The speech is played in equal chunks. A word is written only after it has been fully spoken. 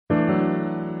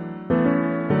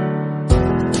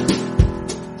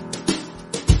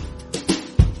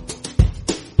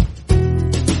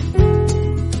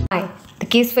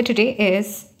case for today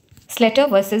is Slater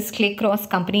versus Claycross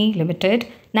Company Limited,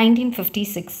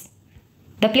 1956.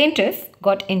 The plaintiff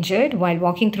got injured while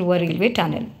walking through a railway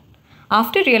tunnel.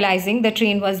 After realizing the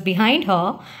train was behind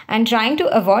her and trying to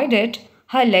avoid it,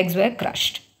 her legs were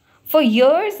crushed. For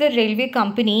years, the railway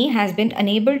company has been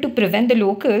unable to prevent the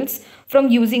locals from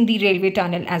using the railway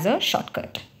tunnel as a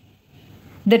shortcut.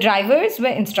 The drivers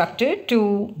were instructed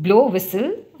to blow a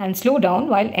whistle and slow down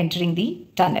while entering the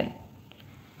tunnel.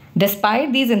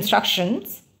 Despite these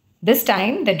instructions, this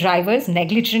time the drivers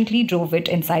negligently drove it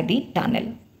inside the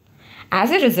tunnel. As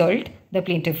a result, the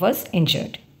plaintiff was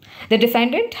injured. The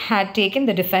defendant had taken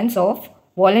the defense of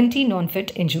voluntary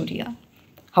non-fit injuria.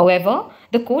 However,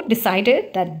 the court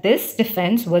decided that this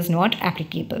defense was not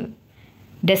applicable.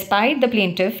 Despite the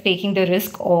plaintiff taking the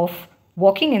risk of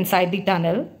walking inside the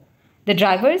tunnel, the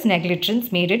driver's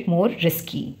negligence made it more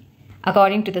risky.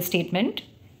 According to the statement,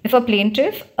 if a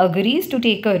plaintiff agrees to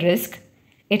take a risk,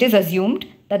 it is assumed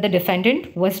that the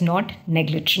defendant was not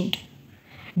negligent.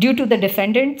 Due to the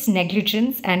defendant's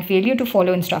negligence and failure to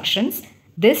follow instructions,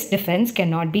 this defense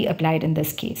cannot be applied in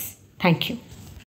this case. Thank you.